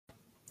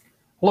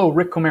Hello,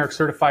 Rick Comerick,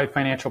 Certified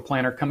Financial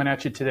Planner, coming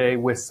at you today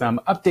with some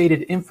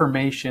updated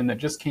information that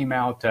just came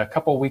out a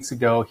couple of weeks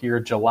ago here,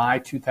 July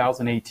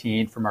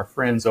 2018, from our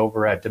friends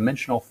over at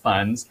Dimensional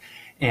Funds.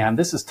 And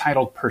this is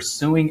titled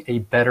Pursuing a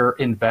Better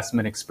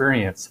Investment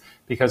Experience,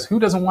 because who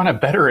doesn't want a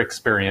better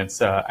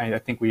experience? I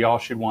think we all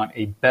should want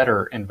a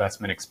better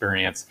investment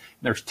experience.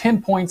 There's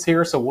 10 points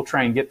here, so we'll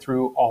try and get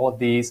through all of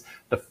these.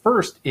 The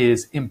first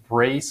is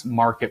embrace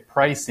market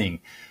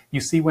pricing. You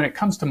see, when it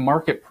comes to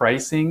market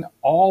pricing,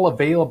 all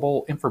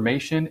available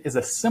information is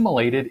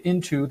assimilated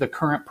into the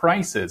current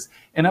prices.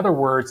 In other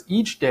words,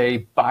 each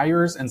day,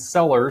 buyers and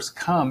sellers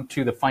come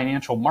to the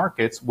financial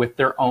markets with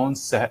their own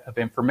set of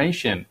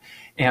information,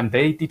 and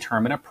they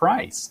determine a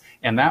price.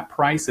 And that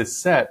price is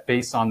set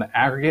based on the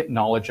aggregate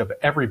knowledge of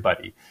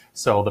everybody.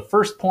 So the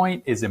first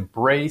point is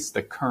embrace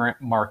the current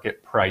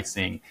market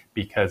pricing,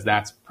 because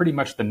that's pretty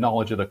much the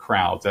knowledge of the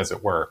crowds, as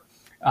it were.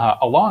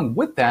 Along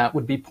with that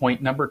would be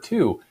point number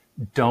 2.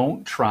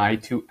 Don't try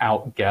to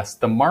outguess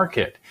the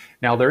market.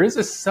 Now, there is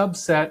a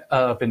subset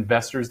of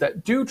investors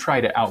that do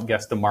try to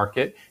outguess the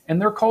market,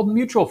 and they're called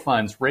mutual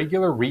funds,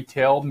 regular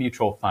retail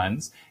mutual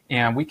funds,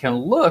 and we can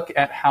look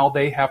at how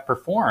they have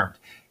performed.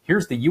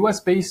 Here's the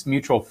US-based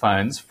mutual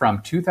funds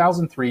from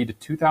 2003 to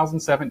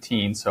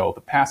 2017, so the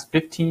past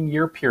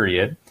 15-year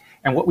period.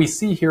 And what we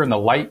see here in the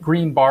light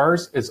green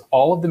bars is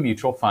all of the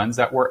mutual funds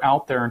that were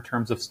out there in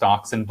terms of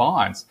stocks and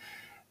bonds.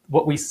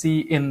 What we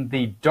see in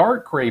the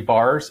dark gray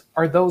bars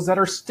are those that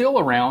are still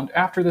around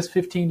after this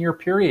 15-year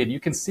period. You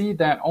can see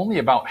that only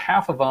about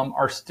half of them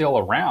are still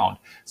around.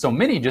 So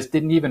many just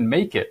didn't even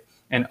make it.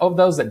 And of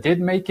those that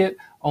did make it,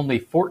 only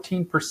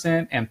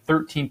 14% and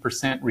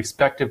 13%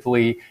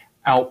 respectively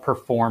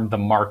outperformed the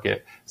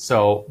market.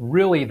 So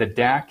really the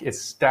deck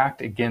is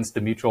stacked against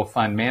the mutual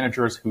fund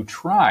managers who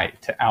try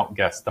to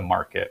outguess the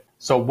market.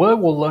 So we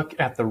will look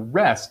at the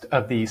rest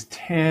of these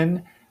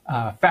 10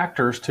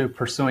 factors to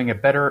pursuing a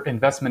better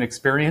investment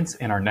experience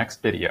in our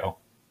next video.